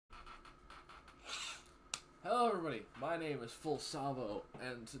Hello everybody, my name is FullSalvo,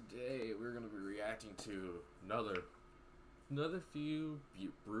 and today we're going to be reacting to another few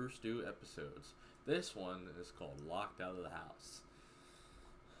Brewstew episodes. This one is called Locked Out of the House.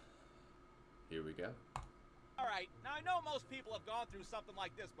 Here we go. Alright, now I know most people have gone through something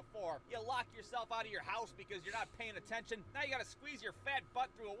like this before. You lock yourself out of your house because you're not paying attention. Now you gotta squeeze your fat butt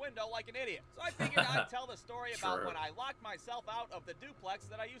through a window like an idiot. So I figured I'd tell the story about when I locked myself out of the duplex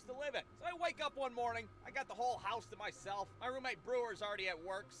that I used to live in. So I wake up one morning, I got the whole house to myself. My roommate Brewer's already at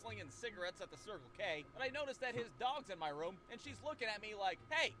work slinging cigarettes at the Circle K. But I noticed that his dog's in my room and she's looking at me like,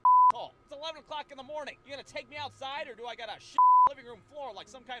 hey, it's 11 o'clock in the morning. You gonna take me outside or do I gotta shit living room floor like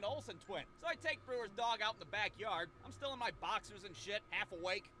some kind of Olsen twin? So I take Brewer's dog out in the backyard. I'm still in my boxers and shit, half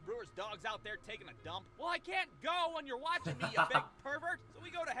awake. Brewer's dog's out there taking a dump. Well, I can't go when you're watching me, you big pervert. So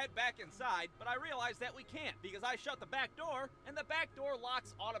we go to head back inside, but I realize that we can't because I shut the back door and the back door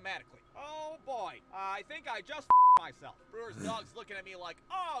locks automatically. Oh boy, I think I just myself. Brewer's dog's looking at me like,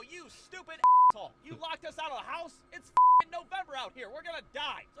 oh, you stupid asshole. You locked us out of the house? It's November out here. We're gonna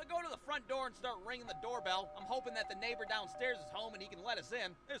die. So I go to the front door and start ringing the doorbell. I'm hoping that the neighbor downstairs is home and he can let us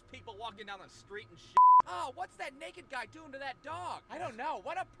in. There's people walking down the street and shit. Oh, what's that naked guy doing to that dog? I don't know.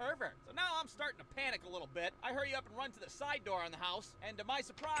 What a pervert. So now I'm starting to panic a little bit. I hurry up and run to the side door on the house, and to my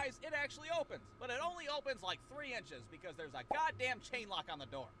surprise, it actually opens. But it only opens like 3 inches because there's a goddamn chain lock on the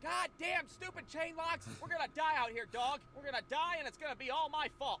door. Goddamn stupid chain locks. We're gonna die out here, dog. We're gonna die, and it's gonna be all my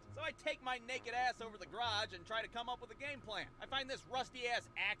fault. So I take my naked ass over to the garage and try to come up with a game plan. I find this rusty-ass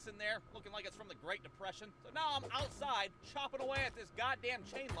axe in there, looking like it's from the Great Depression. So now I'm outside, chopping away at this goddamn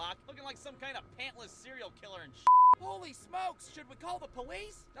chain lock, looking like some kind of pantless serial killer and shit. Holy smokes, should we call the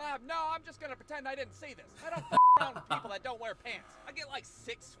police? No, I'm just gonna pretend I didn't see this. I don't around with people that don't wear pants. I get like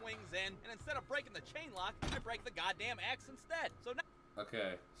 6 swings in, and instead of breaking the chain lock, I break the goddamn axe instead. So now—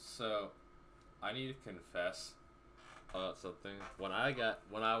 Okay, so I need to confess something. When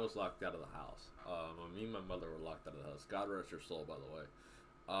I was locked out of the house, when me and my mother were locked out of the house, God rest her soul, by the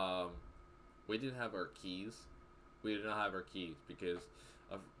way, we didn't have our keys. We did not have our keys because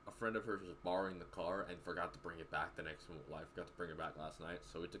a friend of hers was borrowing the car and forgot to bring it back the next morning. I forgot to bring it back last night,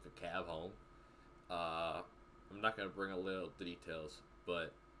 so we took a cab home. I'm not going to bring a little details,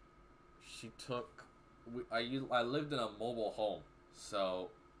 but she took— I lived in a mobile home,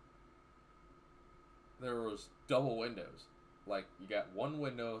 so there was double windows. Like, you got one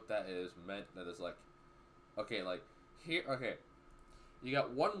window that is like, okay, like, here, okay. You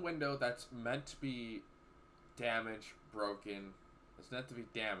got one window that's meant to be damaged, broken. It's meant to be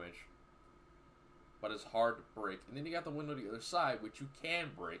damaged, but it's hard to break. And then you got the window to the other side, which you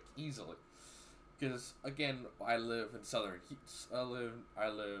can break easily. Because again, I live in southern heat. I live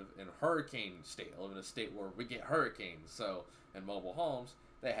in a hurricane state. I live in a state where we get hurricanes. So in mobile homes,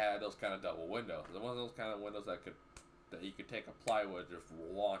 they had those kind of double windows. One of those kind of windows that you could take a plywood, just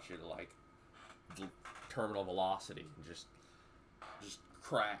launch it like terminal velocity, and just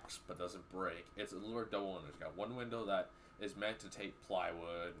cracks but doesn't break. It's a little double window. It's got one window that is meant to take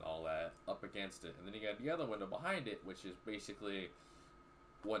plywood and all that up against it, and then you got the other window behind it, which is basically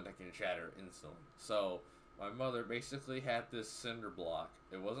one that can shatter instantly. So my mother basically had this cinder block.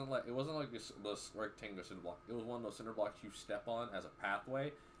 It wasn't like this rectangular cinder block. It was one of those cinder blocks you step on as a pathway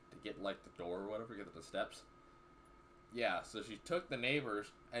to get like the door or whatever, get to the steps. Yeah, so she took the neighbors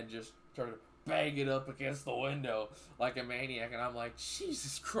and just started bang it up against the window like a maniac, and I'm like,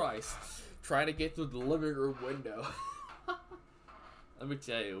 Jesus Christ, trying to get through the living room window. Let me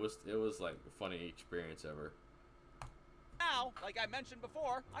tell you, it was like the funny experience ever. Now, like I mentioned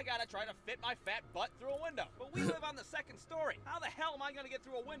before, I gotta try to fit my fat butt through a window. But we live on the 2nd story. How the hell am I gonna get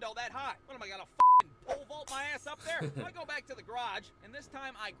through a window that high? What am I gonna pole vault my ass up there? I go back to the garage, and this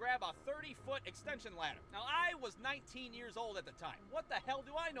time I grab a 30-foot extension ladder. Now, I was 19 years old at the time. What the hell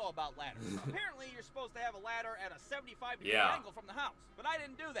do I know about ladders? Apparently, you're supposed to have a ladder at a 75-degree angle from the house, but I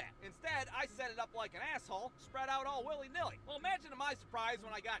didn't do that. Instead, I set it up like an asshole, spread out all willy-nilly. Well, imagine my surprise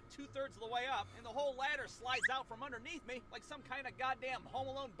when I got 2/3 of the way up, and the whole ladder slides out from underneath me like some kind of goddamn Home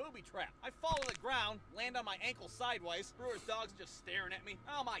Alone booby trap. I fall to the ground, land on my ankle sideways. Brewer's dog's just staring at me.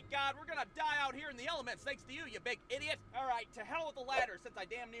 Oh my God, we're gonna die out here in the elements thanks to you, you big idiot. All right, to hell with the ladder since I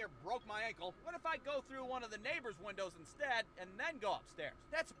damn near broke my ankle. What if I go through one of the neighbor's windows instead and then go upstairs?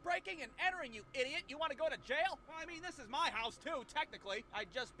 That's breaking and entering, you idiot. You want to go to jail? Well, I mean, this is my house too, technically.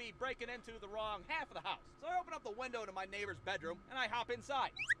 I'd just be breaking into the wrong half of the house. So I open up the window to my neighbor's bedroom and I hop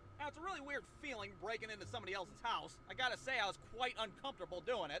inside. Now, it's a really weird feeling breaking into somebody else's house. I gotta say, I was quite uncomfortable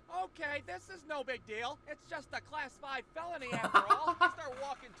doing it. Okay, this is no big deal. It's just a class 5 felony after all. I start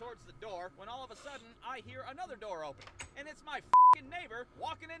walking towards the door when all of a sudden I hear another door open. And it's my f***ing neighbor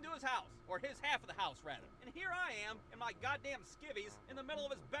walking into his house. Or his half of the house, rather. And here I am in my goddamn skivvies in the middle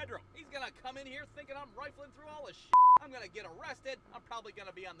of his bedroom. He's gonna come in here thinking I'm rifling through all his shit. I'm gonna get arrested. I'm probably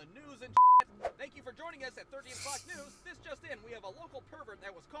gonna be on the news and shit. Thank you for joining us at 13 o'clock news. This just in, we have a local pervert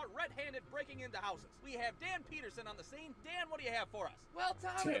that was caught red-handed breaking into houses. We have Dan Peterson on the scene. Dan, what do you have for us? Well,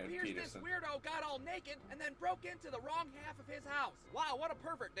 Tom, it appears this weirdo got all naked and then broke into the wrong half of his house. Wow, what a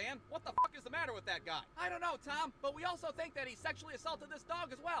pervert, Dan. What the fuck is the matter with that guy? I don't know, Tom, but we also think that he sexually assaulted this dog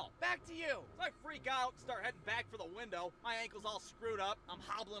as well. Back to you. So I freak out, start heading back for the window. My ankle's all screwed up. I'm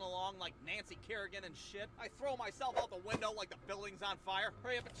hobbling along like Nancy Kerrigan and shit. I throw myself out the window like the building's on fire.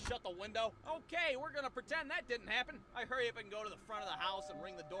 Hurry up and shut the window. Okay, we're gonna pretend that didn't happen. I hurry up and go to the front of the house and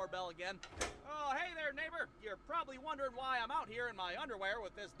ring the doorbell again. Oh, hey there, neighbor. You're probably wondering why I'm out here in my underwear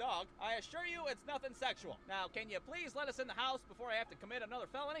with this dog. I assure you it's nothing sexual. Now, can you please let us in the house before I have to commit another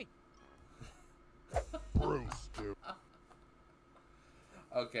felony? Brewstew.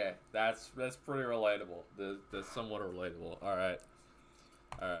 Okay, that's pretty relatable. That's somewhat relatable. All right.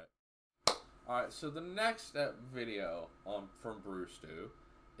 So the next video from Brewstew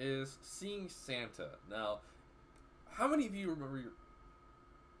is seeing Santa. Now, how many of you remember your...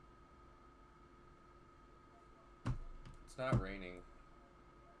 It's not raining.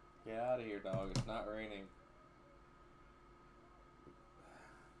 Get out of here, dog. It's not raining.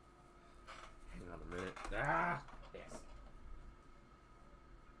 Hang on a minute. Ah! Yes.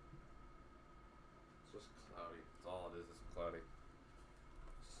 It's just cloudy. That's all it is. It's cloudy.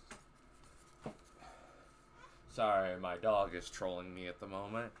 Sorry, my dog is trolling me at the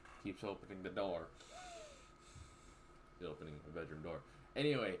moment. Keeps opening the door. He's opening the bedroom door.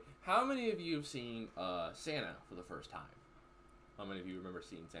 Anyway, how many of you have seen Santa for the first time? How many of you remember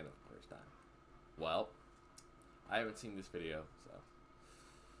seeing Santa for the first time? Well, I haven't seen this video, so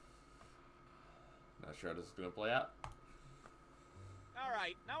not sure how this is going to play out.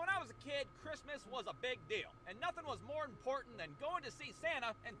 Alright, now when I was a kid, Christmas was a big deal. And nothing was more important than going to see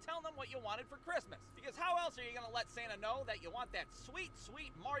Santa and telling them what you wanted for Christmas. Because how else are you going to let Santa know that you want that sweet,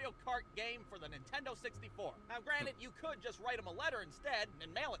 sweet Mario Kart game for the Nintendo 64? Now granted, you could just write him a letter instead and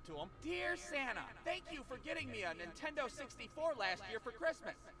mail it to him. Dear Santa, thank you for getting me a Nintendo 64 last year for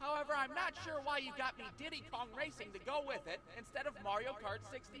Christmas. However, I'm not sure why you got me Diddy Kong Racing to go with it instead of Mario Kart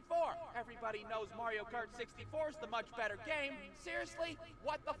 64. Everybody knows Mario Kart 64 is the much better game. Seriously?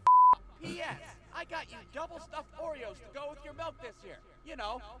 What the f***? P.S. I got you double stuffed Oreos to go with your milk this year. You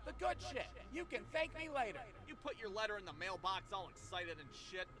know, the good shit. You can thank me later. You put your letter in the mailbox all excited and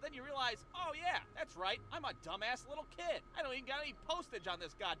shit, but then you realize, oh yeah, that's right, I'm a dumbass little kid. I don't even got any postage on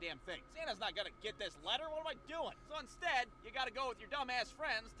this goddamn thing. Santa's not gonna get this letter, what am I doing? So instead, you gotta go with your dumbass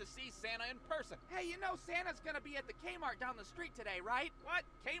friends to see Santa in person. Hey, you know Santa's gonna be at the Kmart down the street today, right? What?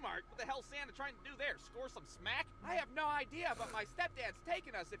 Kmart? What the hell's Santa trying to do there? Score some smack? I have no idea, but my stepdad's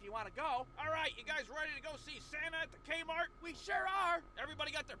taking us if you wanna go. Alright, you guys ready to go see Santa at the Kmart? We sure are.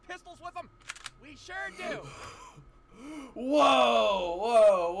 Everybody got their pistols with them? We sure do. Whoa,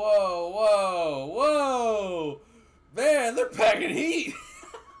 whoa, whoa, whoa, whoa. Man, they're packing heat.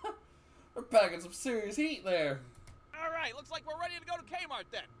 They're packing some serious heat there. Alright, looks like we're ready to go to Kmart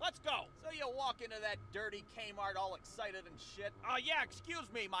then. Let's go. So you walk into that dirty Kmart all excited and shit. Yeah,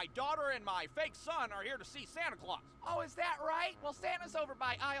 excuse me, my daughter and my fake son are here to see Santa Claus. Oh, is that right? Well, Santa's over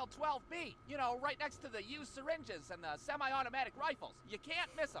by aisle 12B. You know, right next to the used syringes and the semi-automatic rifles. You can't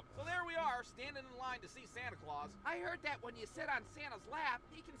miss them. So there we are, standing in line to see Santa Claus. I heard that when you sit on Santa's lap,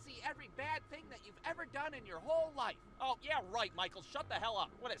 he can see every bad thing that you've ever done in your whole life. Oh, yeah, right, Michael. Shut the hell up.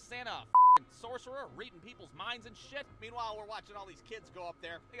 What is Santa, a sorcerer reading people's minds and shit? Meanwhile, we're watching all these kids go up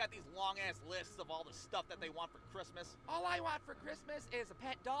there. They got these long-ass lists of all the stuff that they want for Christmas. All I want for Christmas is a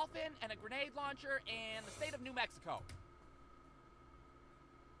pet dolphin and a grenade launcher and the state of New Mexico.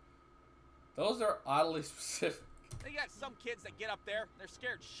 Those are oddly specific. You got some kids that get up there, they're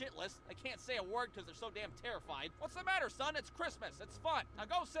scared shitless. They can't say a word because they're so damn terrified. What's the matter, son? It's Christmas. It's fun. Now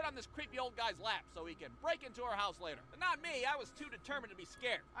go sit on this creepy old guy's lap so he can break into our house later. But not me. I was too determined to be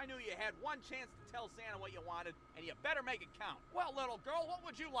scared. I knew you had one chance to tell Santa what you wanted, and you better make it count. Well, little girl, what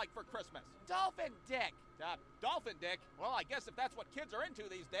would you like for Christmas? Dolphin dick. Dolphin dick? Well, I guess if that's what kids are into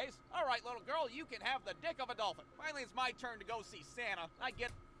these days. All right, little girl, you can have the dick of a dolphin. Finally, it's my turn to go see Santa. I get...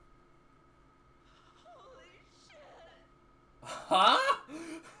 Huh?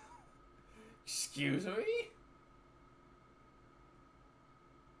 Excuse me?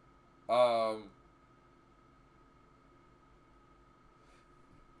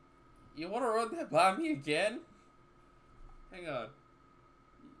 You want to run that by me again? Hang on.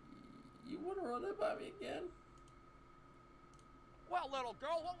 You want to run that by me again? Well, little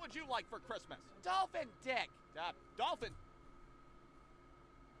girl, what would you like for Christmas? Dolphin dick. Dolphin.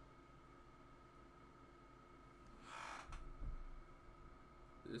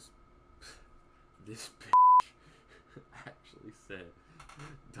 This bitch actually said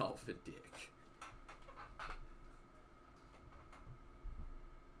dolphin dick.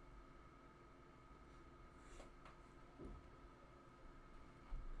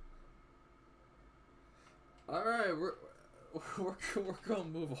 Alright, we're gonna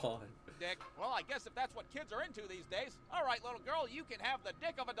move on. Dick. Well, I guess if that's what kids are into these days. All right, little girl, you can have the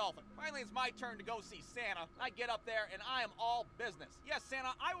dick of a dolphin. Finally, it's my turn to go see Santa. I get up there, and I am all business. Yes,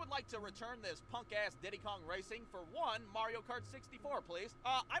 Santa, I would like to return this punk-ass Diddy Kong Racing for one Mario Kart 64, please.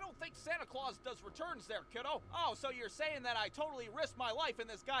 I don't think Santa Claus does returns there, kiddo. Oh, so you're saying that I totally risked my life in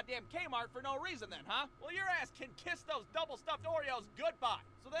this goddamn Kmart for no reason then, huh? Well, your ass can kiss those double-stuffed Oreos goodbye.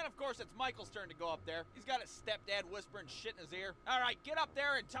 So then, of course, it's Michael's turn to go up there. He's got his stepdad whispering shit in his ear. All right, get up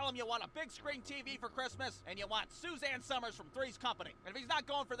there and tell him you want a big screen TV for Christmas, and you want Suzanne Summers from Three's Company. And if he's not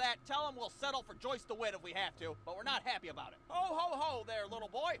going for that, tell him we'll settle for Joyce DeWitt if we have to, but we're not happy about it. Ho, ho, ho there, little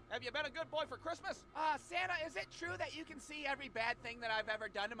boy. Have you been a good boy for Christmas? Santa, is it true that you can see every bad thing that I've ever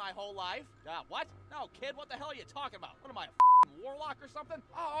done in my whole life? What? No, kid, what the hell are you talking about? What am I, a warlock or something?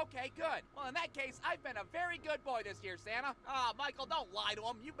 Oh, okay, good. Well, in that case, I've been a very good boy this year, Santa. Michael, don't lie to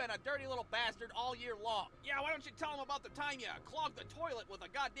him. You've been a dirty little bastard all year long. Yeah, why don't you tell him about the time you clogged the toilet with a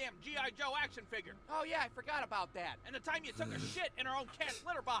goddamn G.I. Joe action figure? Oh, yeah, I forgot about that. And the time you took a shit in our own cat's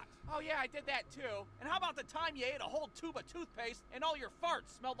litter box. Oh, yeah, I did that too. And how about the time you ate a whole tube of toothpaste and all your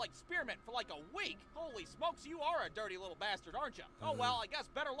farts smelled like spearmint for like a week? Holy smokes, you are a dirty little bastard, aren't you? Oh, well, I guess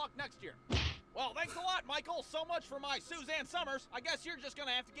better luck next year. Well, thanks a lot, Michael. So much for my Suzanne Summers. I guess you're just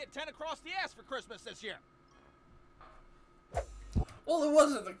gonna have to get 10 across the ass for Christmas this year. Well, it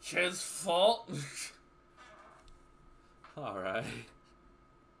wasn't the kid's fault. Alright.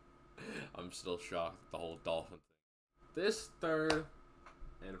 I'm still shocked at the whole dolphin thing. This third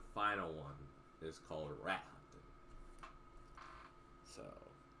and final one is called rat hunting. So,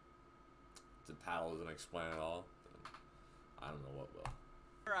 if the title doesn't explain it all, then I don't know what will.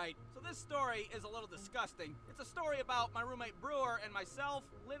 Alright, so this story is a little disgusting. It's a story about my roommate Brewer and myself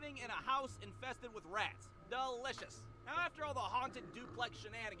living in a house infested with rats. Delicious. Now, after all the haunted duplex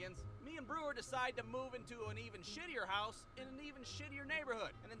shenanigans, me and Brewer decide to move into an even shittier house in an even shittier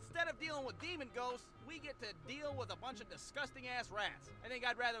neighborhood. And instead of dealing with demon ghosts, we get to deal with a bunch of disgusting-ass rats. I think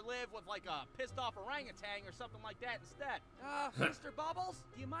I'd rather live with, like, a pissed-off orangutan or something like that instead. Mr. Bubbles,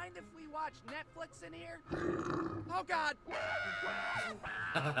 do you mind if we watch Netflix in here? Oh, God.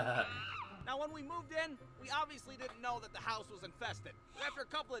 Now, when we moved in, we obviously didn't know that the house was infested. But after a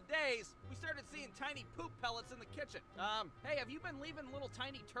couple of days, we started seeing tiny poop pellets in the kitchen. Hey, have you been leaving little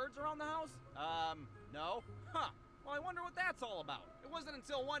tiny turds around the house? No. Huh. Well, I wonder what that's all about. It wasn't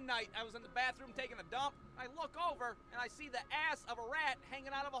until one night I was in the bathroom taking a dump, I look over, and I see the ass of a rat hanging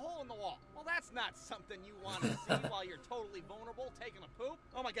out of a hole in the wall. Well, that's not something you want to see while you're totally vulnerable taking a poop.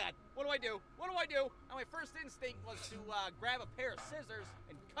 Oh my God, what do I do? What do I do? Now, my first instinct was to grab a pair of scissors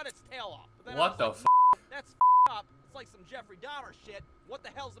and cut its tail off. But then what the f***? That's up. It's like some Jeffrey Dahmer shit. What the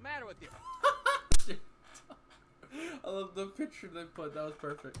hell's the matter with you? I love the picture they put. That was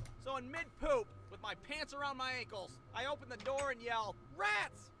perfect. So in mid-poop, with my pants around my ankles, I open the door and yell,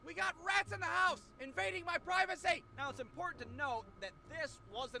 "Rats! We got rats in the house! Invading my privacy!" Now, it's important to note that this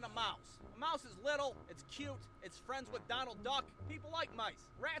wasn't a mouse. A mouse is little, it's cute, it's friends with Donald Duck. People like mice.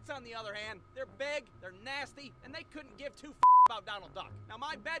 Rats, on the other hand, they're big, they're nasty, and they couldn't give two about Donald Duck. Now,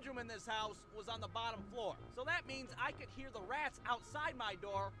 my bedroom in this house was on the bottom floor, so that means I could hear the rats outside my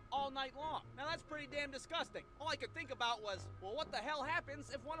door all night long. Now, that's pretty damn disgusting. All I could think about was, well, what the hell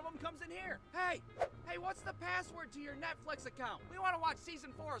happens if one of them comes in here? Hey, what's the password to your Netflix account? We want to watch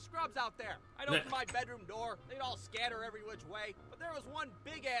season 4 of Scrubs out there. I'd open my bedroom door, they'd all scatter every which way, but there was one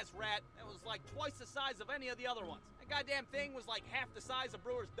big-ass rat that was like twice the size of any of the other ones. That goddamn thing was like half the size of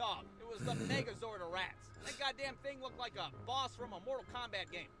Brewer's dog. It was the Megazord of rats. That goddamn thing looked like a boss from a Mortal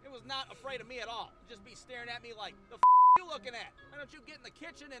Kombat game. It was not afraid of me at all. It'd just be staring at me like, the f*** you looking at? Why don't you get in the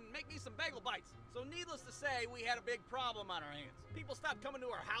kitchen and make me some bagel bites? So needless to say, we had a big problem on our hands. People stopped coming to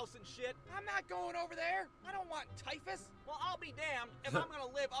our house and shit. I'm not going over there. I don't want typhus. Well, I'll be damned if I'm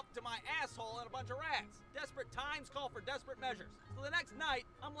gonna live up to my asshole and a bunch of rats. Desperate times call for desperate measures. So the next night,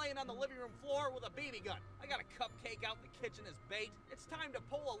 I'm laying on the living room floor with a BB gun. I got a cupcake out in the kitchen as bait. It's time to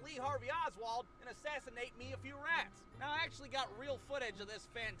pull a Lee Harvey Oswald and assassinate me a few rats. Now, I actually got real footage of this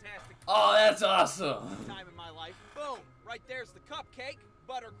fantastic that's awesome. time in my life. Boom. Right there's the cupcake.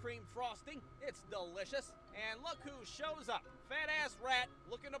 buttercream frosting. It's delicious. And look who shows up. Fat-ass rat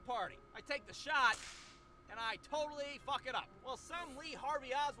looking to party. I take the shot, and I totally fuck it up. Well, some Lee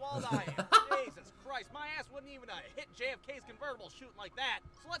Harvey Oswald I am. Jesus Christ, my ass wouldn't even hit JFK's convertible shooting like that.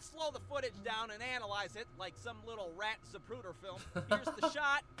 So let's slow the footage down and analyze it like some little rat Zapruder film. Here's the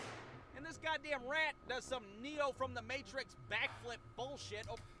shot. And this goddamn rat does some Neo from the Matrix backflip bullshit.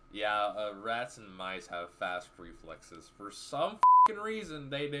 Oh. Yeah, rats and mice have fast reflexes. For some f***ing reason,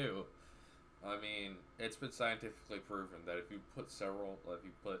 they do. I mean, it's been scientifically proven that if you put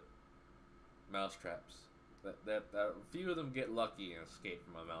mouse traps, that a few of them get lucky and escape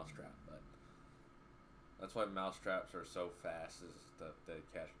from a mousetrap. But that's why mousetraps are so fast, is that they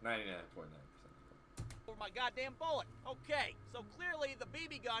catch 99.9%. For my goddamn bullet. Okay, so clearly the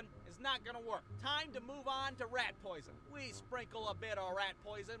BB gun is not gonna work. Time to move on to rat poison. We sprinkle a bit of rat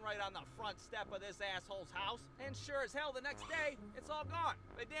poison right on the front step of this asshole's house, and sure as hell the next day, it's all gone.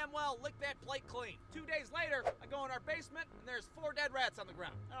 They damn well licked that plate clean. 2 days later, I go in our basement, and there's 4 dead rats on the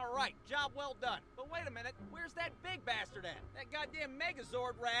ground. All right, job well done. But wait a minute, where's that big bastard at? That goddamn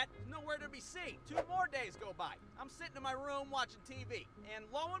Megazord rat is nowhere to be seen. 2 more days go by. I'm sitting in my room watching TV, and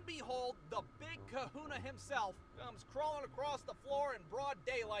lo and behold, the big kahuna himself comes crawling across the floor in broad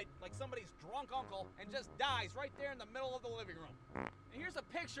daylight like somebody's drunk uncle and just dies right there in the middle of the living room. And here's a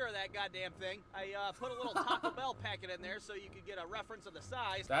picture of that goddamn thing. I put a little Taco Bell packet in there so you could get a reference of the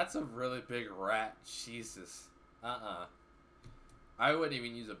size. That's a really big rat. Jesus. I wouldn't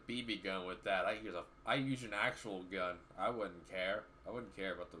even use a BB gun with that. I use an actual gun. I wouldn't care. I wouldn't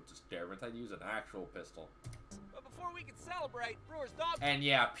care about the disturbance. I'd use an actual pistol. But before we can celebrate, Brewer's dog... And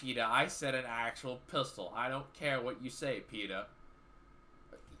yeah, PETA, I said an actual pistol. I don't care what you say, PETA.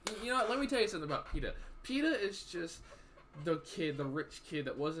 You know what? Let me tell you something about PETA. PETA is just the rich kid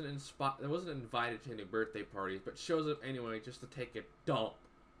that wasn't invited to any birthday parties, but shows up anyway just to take a dump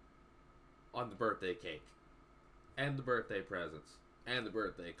on the birthday cake, and the birthday presents, and the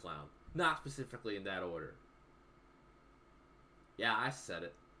birthday clown. Not specifically in that order. Yeah, I said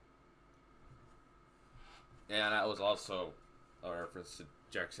it. And that was also a reference to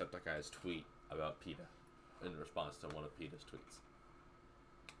Jacksepticeye's tweet about PETA in response to one of PETA's tweets.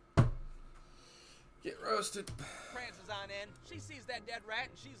 Get roasted. Prances on in. She sees that dead rat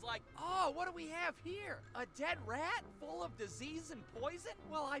and she's like, oh, what do we have here? A dead rat full of disease and poison?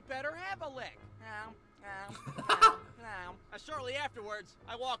 Well, I better have a lick. Shortly afterwards,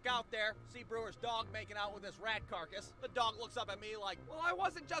 I walk out there, see Brewer's dog making out with this rat carcass. The dog looks up at me like, well, I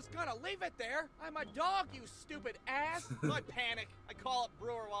wasn't just gonna leave it there. I'm a dog, you stupid ass. So I panic. I call up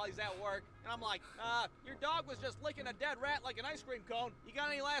Brewer while he's at work, and I'm like, your dog was just licking a dead rat like an ice cream cone. You got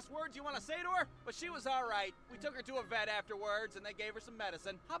any last words you want to say to her? But she was all right. We took her to a vet afterwards, and they gave her some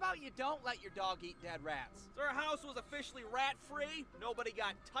medicine. How about you don't let your dog eat dead rats? So our house was officially rat-free. Nobody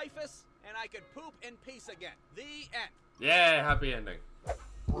got typhus, and I could poop in peace again. The end. Yeah, happy ending.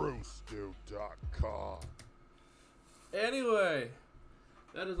 Brewstew.com. Anyway,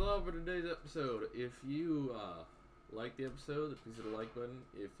 that is all for today's episode. If you like the episode, please hit the like button.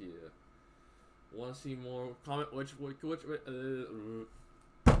 If you want to see more, comment which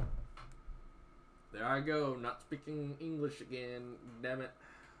there I go, not speaking English again. Damn it.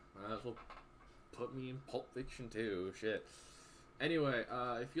 Might as well put me in Pulp Fiction too. Shit. Anyway,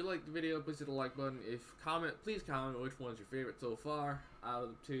 if you liked the video, please hit the like button. Please comment which one's your favorite so far out of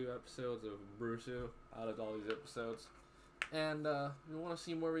the 2 episodes of Brewstew, out of all these episodes. And if you want to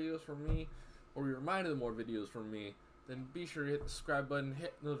see more videos from me, or you're reminded of more videos from me, then be sure to hit the subscribe button,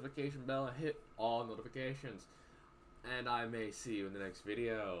 hit the notification bell, and hit all notifications. And I may see you in the next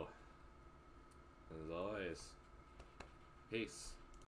video. As always, peace.